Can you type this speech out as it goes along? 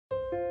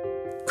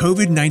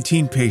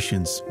COVID-19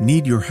 patients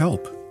need your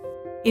help.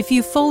 If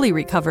you've fully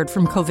recovered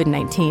from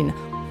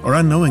COVID-19 or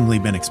unknowingly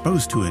been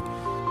exposed to it,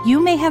 you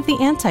may have the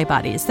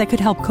antibodies that could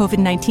help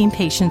COVID-19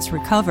 patients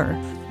recover.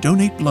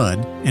 Donate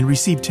blood and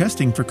receive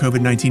testing for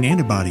COVID-19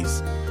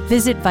 antibodies.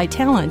 Visit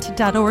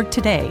Vitalant.org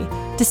today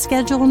to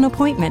schedule an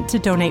appointment to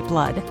donate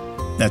blood.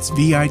 That's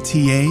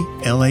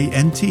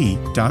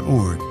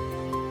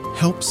Vitalant.org.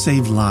 Help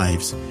save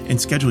lives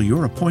and schedule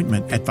your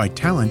appointment at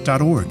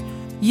Vitalant.org.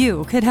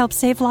 You could help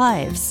save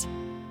lives.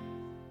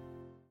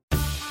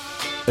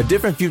 A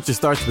different future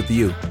starts with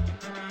you.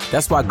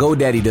 That's why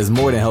GoDaddy does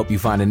more than help you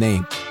find a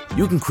name.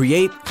 You can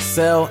create,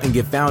 sell, and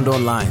get found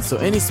online, so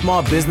any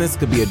small business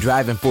could be a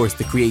driving force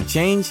to create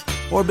change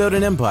or build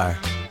an empire.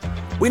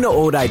 We know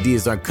old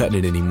ideas aren't cutting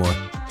it anymore,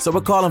 so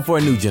we're calling for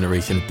a new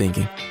generation of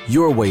thinking,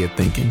 your way of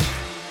thinking.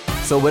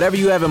 So whatever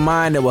you have in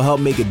mind that will help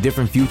make a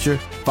different future,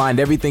 find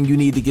everything you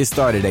need to get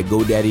started at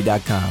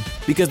GoDaddy.com.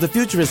 Because the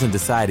future isn't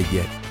decided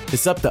yet.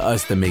 It's up to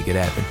us to make it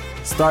happen.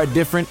 Start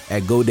different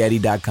at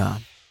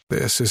GoDaddy.com.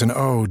 This is an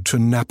ode to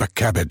Napa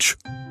cabbage.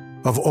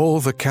 Of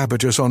all the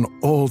cabbages on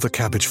all the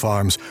cabbage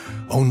farms,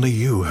 only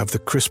you have the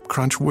crisp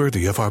crunch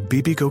worthy of our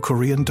Bibigo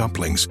Korean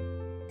dumplings.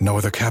 No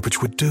other cabbage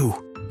would do,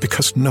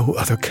 because no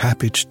other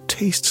cabbage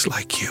tastes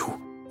like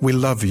you. We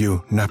love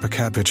you, Napa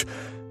cabbage.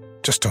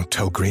 Just don't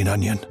tell Green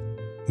Onion.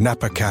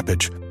 Napa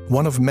cabbage,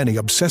 one of many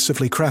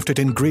obsessively crafted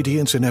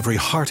ingredients in every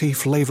hearty,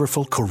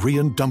 flavorful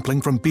Korean dumpling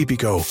from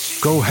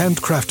Bibigo. Go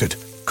handcrafted.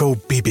 Go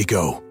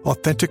Bibigo.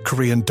 Authentic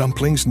Korean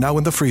dumplings now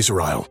in the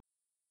freezer aisle.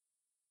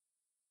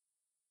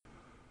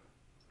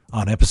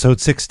 On episode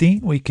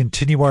 16, we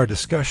continue our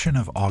discussion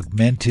of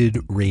augmented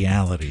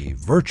reality,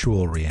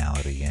 virtual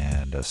reality,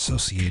 and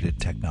associated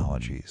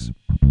technologies.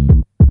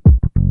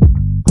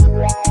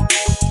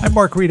 I'm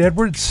Mark Reed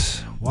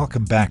Edwards.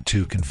 Welcome back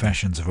to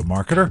Confessions of a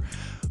Marketer.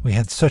 We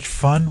had such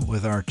fun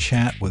with our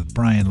chat with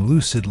Brian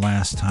Lucid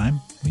last time.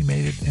 We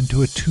made it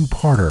into a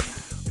two-parter.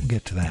 We'll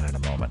get to that in a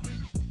moment.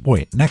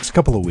 Boy, next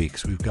couple of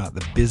weeks, we've got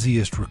the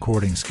busiest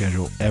recording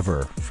schedule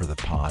ever for the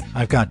pod.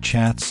 I've got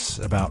chats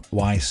about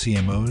why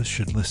CMOs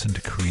should listen to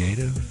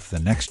creative, the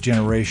next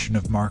generation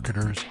of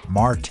marketers,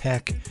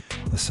 MarTech,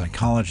 the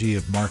psychology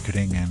of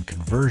marketing and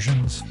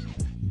conversions,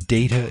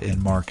 data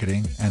in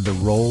marketing, and the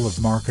role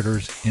of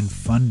marketers in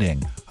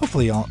funding.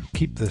 Hopefully I'll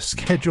keep the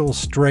schedule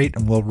straight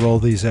and we'll roll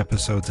these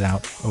episodes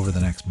out over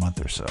the next month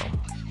or so.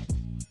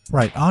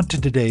 Right, on to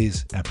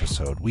today's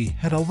episode. We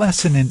had a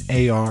lesson in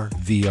AR,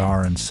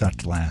 VR, and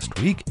such last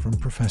week from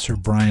Professor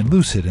Brian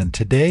Lucid, and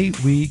today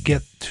we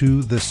get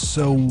to the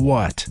so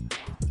what.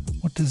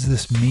 What does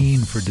this mean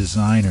for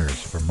designers,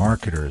 for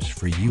marketers,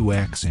 for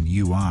UX and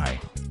UI?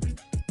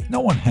 No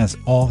one has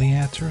all the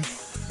answers,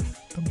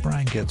 but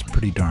Brian gets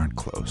pretty darn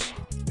close.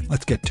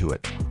 Let's get to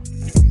it.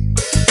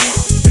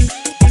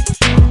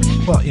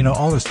 Well, you know,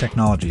 all this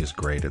technology is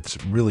great.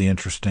 It's really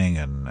interesting,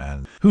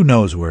 and who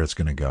knows where it's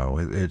going to go.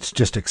 It's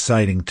just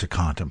exciting to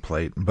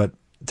contemplate. But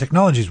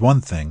technology is one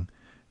thing.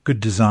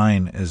 Good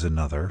design is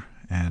another.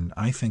 And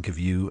I think of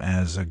you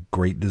as a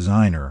great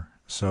designer.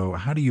 So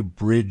how do you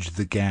bridge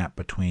the gap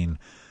between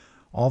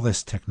all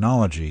this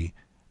technology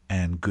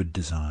and good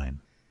design?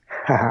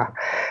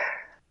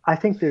 I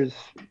think there's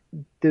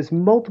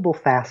multiple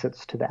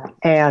facets to that.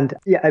 And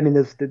yeah, I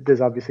mean,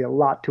 there's obviously a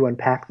lot to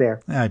unpack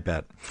there. I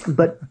bet.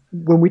 But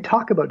when we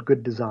talk about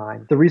good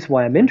design, the reason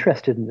why I'm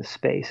interested in this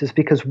space is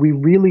because we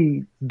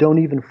really don't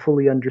even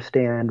fully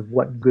understand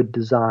what good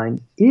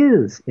design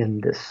is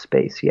in this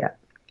space yet.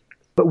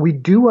 But we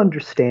do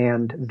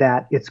understand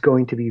that it's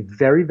going to be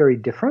very, very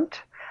different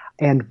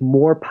and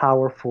more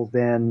powerful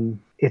than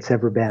it's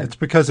ever been. It's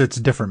because it's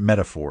different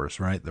metaphors,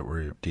 right, that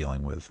we're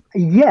dealing with.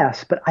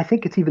 Yes, but I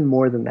think it's even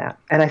more than that.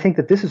 And I think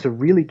that this is a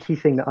really key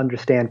thing to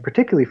understand,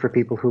 particularly for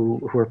people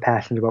who are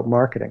passionate about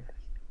marketing.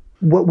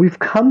 What we've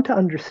come to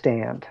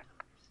understand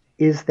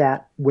is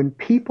that when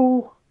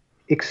people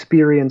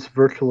experience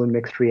virtual and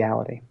mixed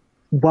reality,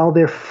 while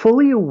they're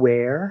fully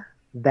aware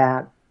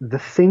that the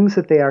things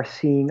that they are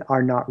seeing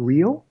are not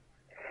real,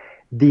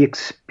 the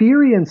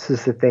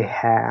experiences that they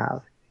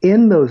have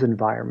in those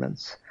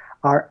environments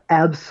are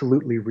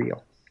absolutely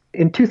real.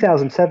 In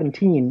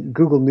 2017,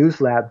 Google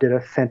News Lab did a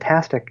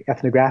fantastic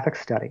ethnographic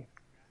study.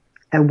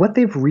 And what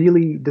they've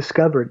really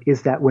discovered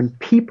is that when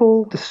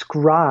people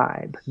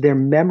describe their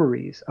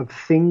memories of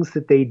things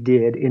that they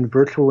did in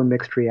virtual and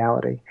mixed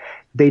reality,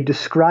 they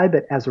describe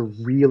it as a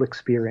real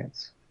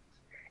experience.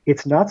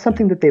 It's not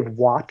something that they've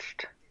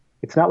watched.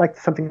 It's not like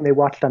something they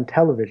watched on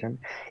television.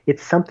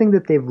 It's something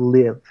that they've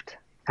lived.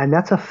 And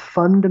that's a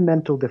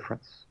fundamental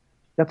difference.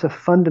 That's a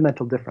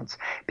fundamental difference,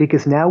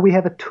 because now we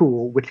have a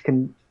tool which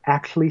can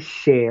actually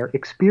share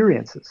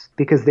experiences,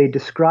 because they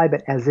describe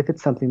it as if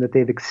it's something that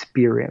they've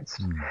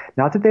experienced.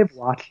 Not that they've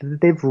watched,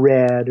 that they've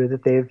read, or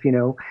that they've,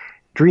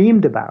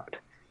 dreamed about,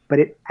 but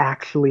it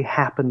actually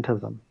happened to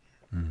them.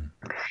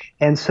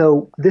 And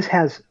so this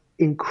has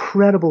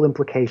incredible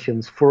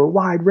implications for a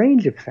wide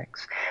range of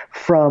things,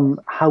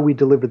 from how we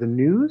deliver the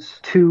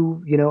news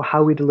to,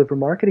 how we deliver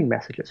marketing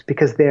messages,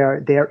 because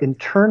they're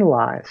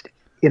internalized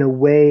in a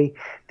way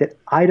that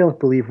I don't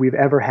believe we've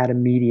ever had a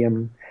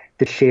medium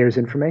that shares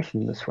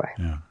information in this way.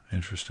 Yeah,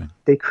 interesting.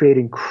 They create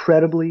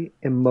incredibly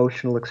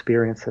emotional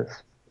experiences.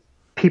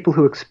 People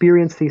who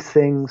experience these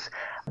things,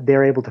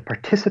 they're able to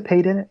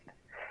participate in it.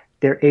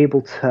 They're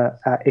able to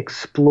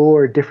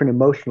explore different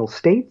emotional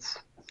states.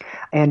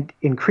 And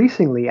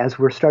increasingly, as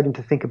we're starting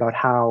to think about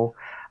how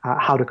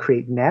to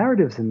create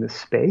narratives in this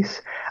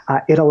space,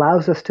 it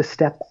allows us to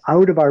step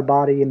out of our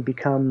body and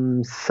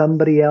become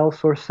somebody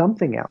else or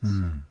something else.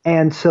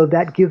 And so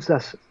that gives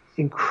us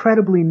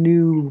incredibly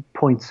new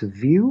points of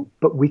view,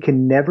 but we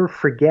can never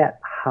forget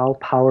how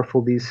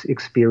powerful these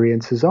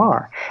experiences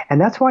are.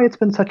 And that's why it's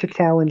been such a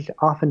challenge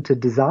often to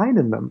design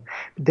in them.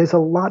 There's a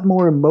lot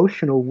more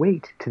emotional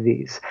weight to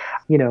these.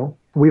 You know,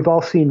 we've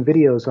all seen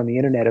videos on the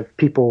internet of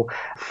people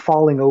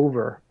falling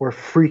over or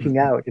freaking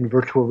out in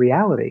virtual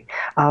reality.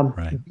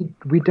 Right.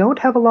 We don't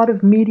have a lot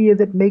of media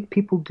that make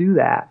people do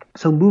that.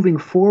 So moving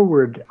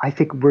forward, I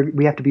think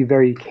we have to be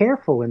very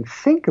careful and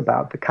think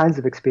about the kinds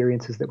of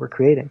experiences that we're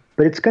creating.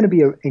 But it's going to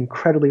be an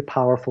incredibly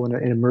powerful and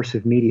an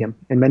immersive medium.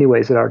 In many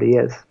ways, it already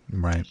is.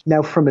 Right.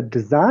 Now, from a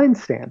design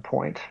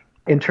standpoint,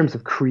 in terms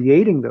of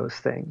creating those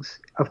things,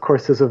 of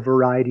course, there's a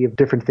variety of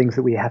different things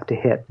that we have to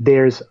hit.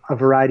 There's a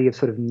variety of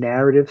sort of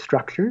narrative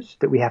structures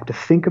that we have to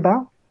think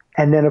about.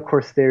 And then, of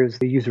course, there's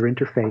the user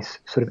interface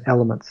sort of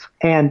elements.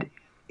 And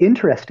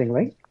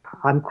interestingly,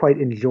 I'm quite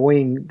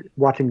enjoying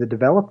watching the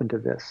development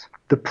of this.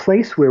 The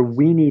place where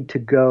we need to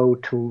go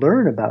to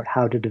learn about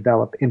how to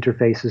develop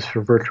interfaces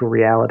for virtual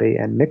reality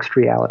and mixed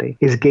reality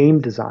is game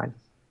design.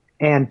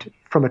 And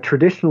from a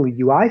traditional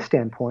UI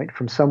standpoint,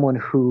 from someone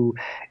who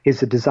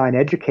is a design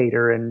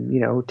educator and,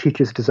 you know,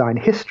 teaches design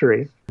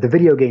history, the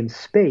video game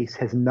space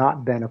has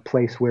not been a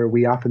place where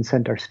we often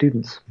send our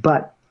students.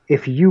 But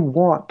if you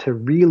want to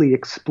really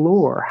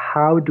explore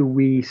how do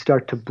we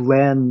start to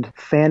blend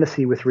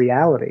fantasy with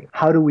reality,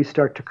 how do we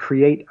start to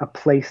create a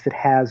place that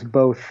has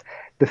both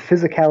the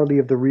physicality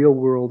of the real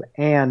world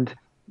and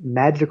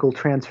magical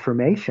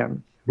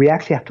transformation, we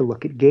actually have to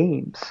look at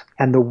games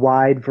and the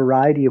wide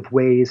variety of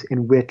ways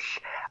in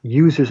which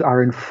users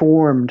are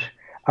informed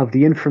of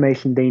the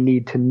information they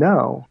need to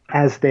know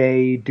as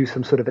they do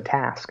some sort of a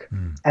task.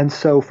 And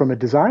so from a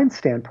design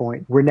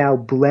standpoint, we're now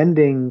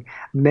blending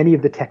many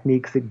of the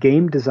techniques that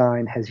game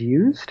design has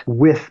used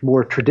with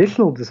more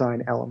traditional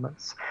design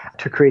elements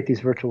to create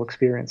these virtual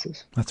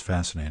experiences. That's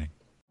fascinating.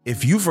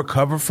 If you've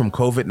recovered from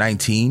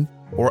COVID-19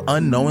 or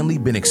unknowingly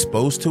been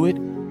exposed to it,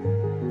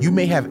 you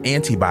may have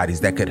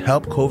antibodies that could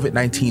help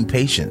COVID-19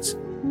 patients.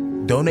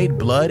 Donate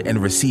blood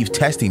and receive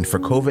testing for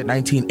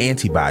COVID-19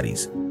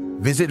 antibodies.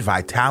 Visit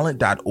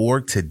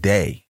Vitalant.org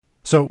today.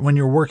 So when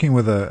you're working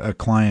with a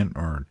client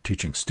or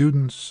teaching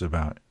students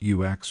about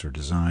UX or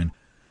design,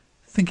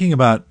 thinking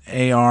about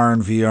AR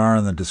and VR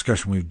and the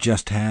discussion we've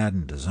just had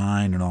and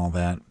design and all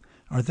that,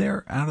 are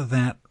there, out of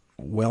that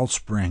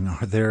wellspring,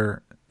 are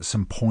there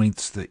some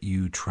points that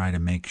you try to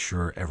make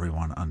sure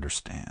everyone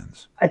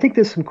understands? I think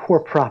there's some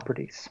core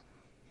properties.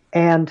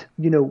 And,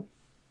 you know,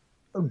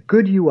 a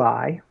good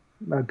UI,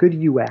 a good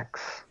UX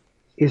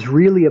is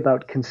really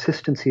about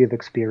consistency of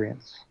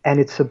experience. And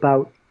it's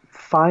about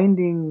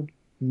finding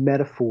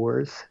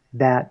metaphors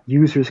that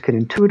users can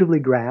intuitively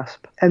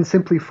grasp and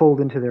simply fold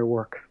into their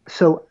work.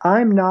 So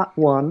I'm not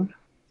one,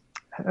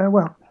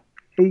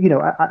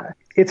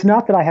 it's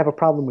not that I have a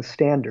problem with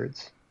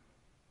standards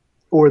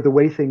or the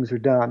way things are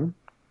done,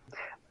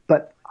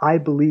 but I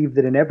believe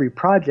that in every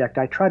project,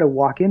 I try to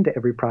walk into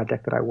every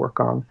project that I work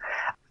on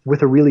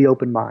with a really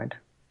open mind.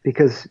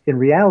 Because in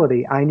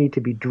reality, I need to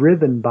be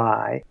driven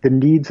by the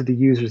needs of the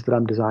users that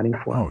I'm designing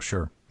for. Oh,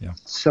 sure. Yeah.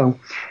 So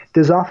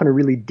there's often a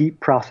really deep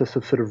process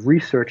of sort of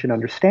research and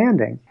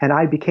understanding. And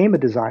I became a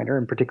designer,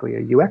 and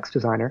particularly a UX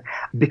designer,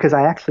 because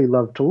I actually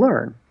love to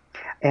learn.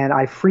 And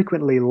I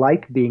frequently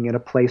like being in a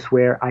place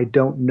where I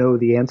don't know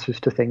the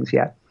answers to things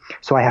yet.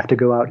 So I have to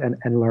go out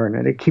and learn.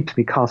 And it keeps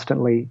me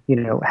constantly, you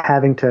know,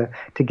 having to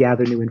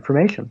gather new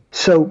information.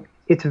 So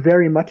it's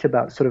very much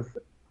about sort of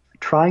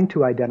trying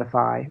to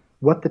identify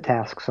what the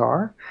tasks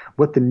are,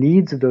 what the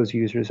needs of those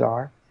users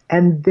are,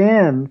 and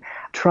then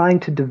trying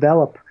to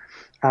develop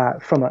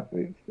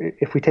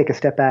if we take a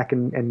step back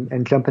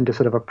and jump into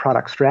sort of a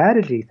product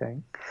strategy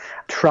thing,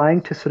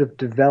 trying to sort of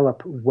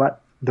develop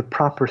what the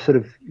proper sort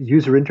of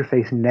user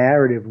interface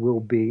narrative will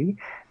be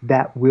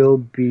that will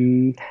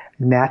be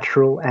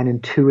natural and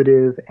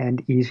intuitive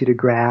and easy to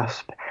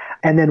grasp.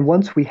 And then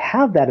once we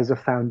have that as a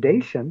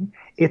foundation,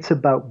 it's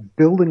about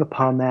building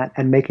upon that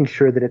and making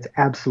sure that it's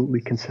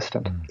absolutely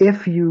consistent.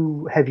 If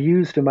you have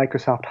used a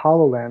Microsoft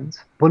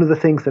HoloLens, one of the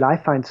things that I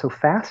find so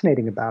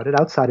fascinating about it,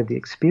 outside of the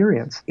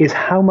experience, is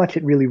how much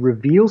it really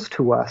reveals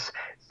to us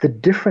the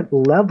different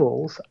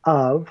levels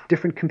of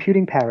different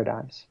computing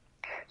paradigms.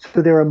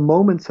 So there are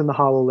moments in the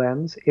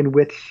HoloLens in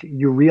which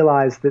you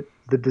realize that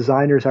the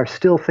designers are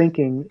still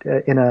thinking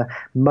in a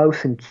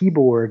mouse and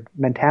keyboard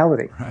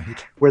mentality,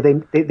 Right. where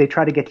they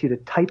try to get you to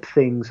type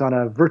things on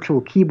a virtual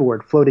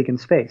keyboard floating in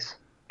space.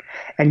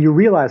 And you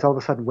realize all of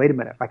a sudden, wait a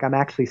minute, like I'm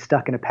actually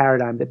stuck in a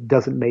paradigm that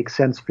doesn't make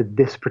sense for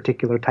this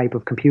particular type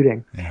of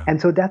computing. Yeah.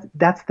 And so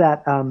that's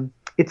that.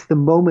 It's the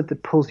moment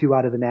that pulls you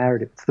out of the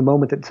narrative. It's the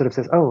moment that sort of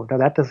says, "Oh, no,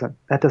 that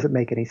doesn't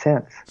make any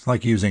sense." It's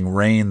like using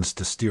reins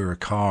to steer a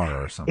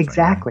car or something.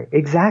 Exactly, right?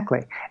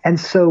 Exactly. And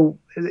so,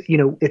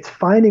 it's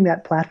finding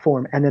that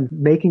platform and then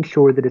making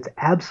sure that it's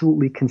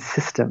absolutely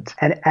consistent.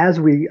 And as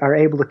we are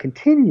able to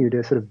continue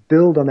to sort of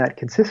build on that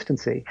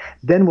consistency,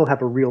 then we'll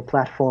have a real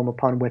platform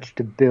upon which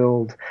to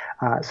build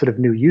sort of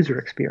new user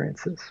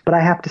experiences. But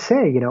I have to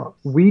say,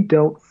 we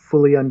don't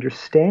fully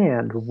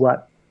understand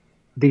what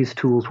these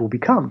tools will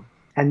become.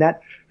 And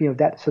that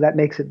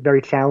makes it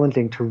very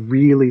challenging to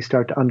really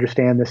start to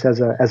understand this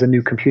as a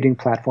new computing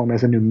platform,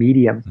 as a new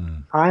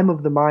medium. I'm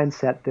of the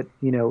mindset that,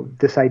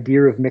 this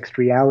idea of mixed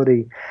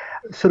reality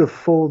sort of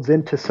folds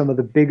into some of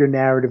the bigger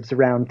narratives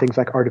around things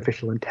like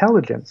artificial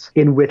intelligence,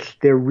 in which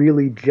they're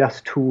really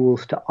just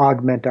tools to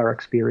augment our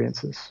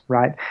experiences,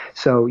 right?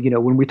 So,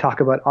 when we talk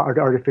about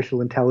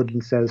artificial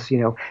intelligence as,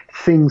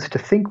 things to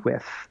think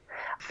with,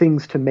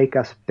 things to make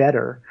us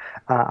better,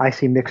 I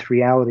see mixed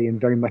reality in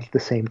very much the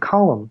same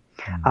column.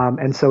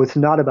 And so it's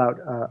not about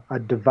a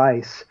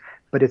device,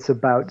 but it's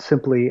about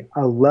simply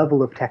a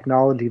level of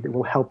technology that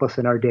will help us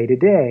in our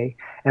day-to-day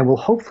and will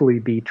hopefully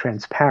be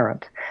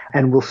transparent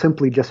and will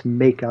simply just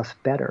make us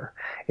better.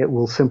 It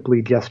will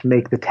simply just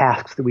make the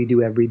tasks that we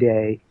do every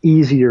day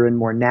easier and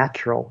more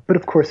natural. But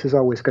of course, there's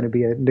always going to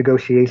be a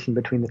negotiation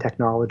between the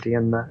technology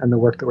and the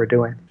work that we're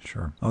doing.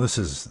 Sure. Well, this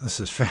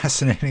is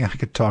fascinating. I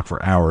could talk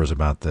for hours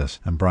about this.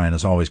 And Brian,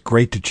 it's always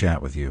great to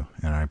chat with you.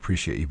 And I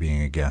appreciate you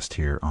being a guest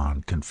here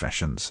on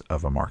Confessions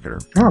of a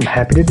Marketer. Oh, I'm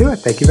happy to do it.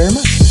 Thank you very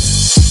much.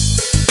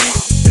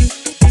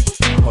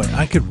 Boy,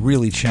 I could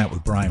really chat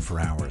with Brian for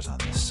hours on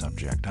this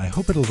subject. I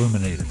hope it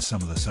illuminated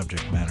some of the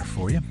subject matter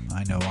for you.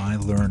 I know I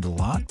learned a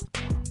lot.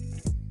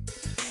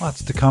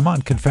 Lots to come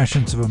on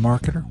Confessions of a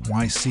Marketer,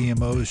 why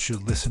CMOs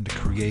should listen to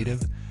creative,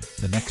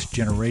 the next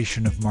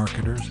generation of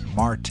marketers,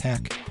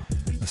 MarTech,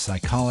 the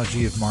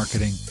psychology of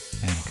marketing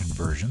and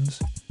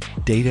conversions,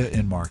 data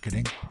in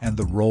marketing, and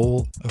the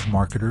role of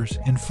marketers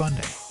in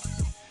funding.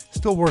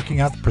 Still working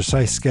out the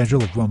precise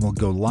schedule of when we'll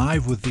go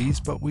live with these,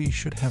 but we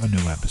should have a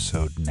new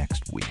episode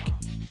next week.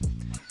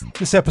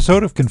 This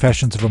episode of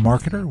Confessions of a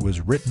Marketer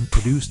was written,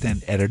 produced,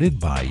 and edited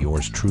by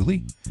yours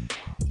truly.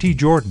 T.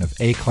 Jordan of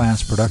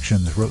A-Class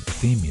Productions wrote the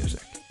theme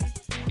music.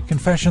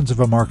 Confessions of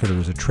a Marketer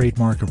is a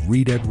trademark of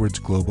Reed Edwards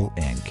Global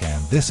Inc.,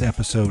 and this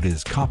episode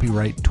is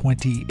copyright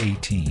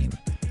 2018.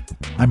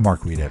 I'm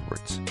Mark Reed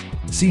Edwards.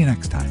 See you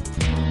next time.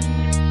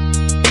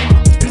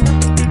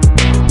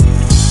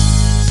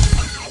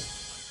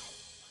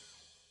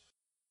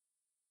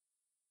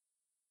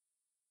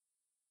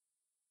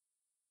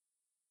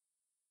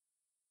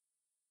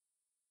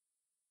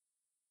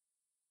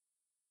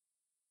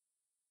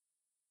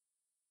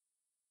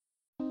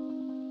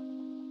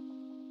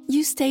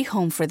 You stay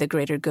home for the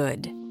greater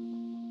good.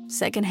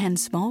 Secondhand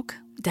smoke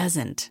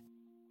doesn't.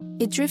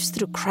 It drifts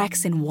through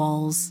cracks in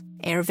walls,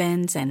 air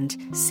vents, and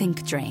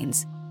sink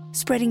drains,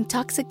 spreading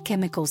toxic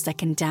chemicals that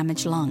can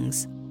damage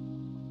lungs.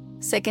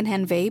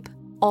 Secondhand vape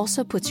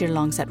also puts your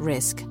lungs at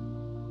risk,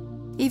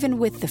 even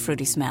with the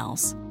fruity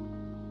smells.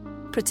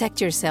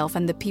 Protect yourself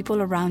and the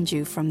people around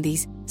you from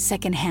these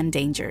secondhand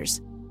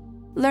dangers.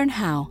 Learn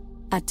how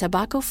at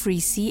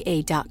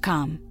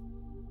tobaccofreeca.com.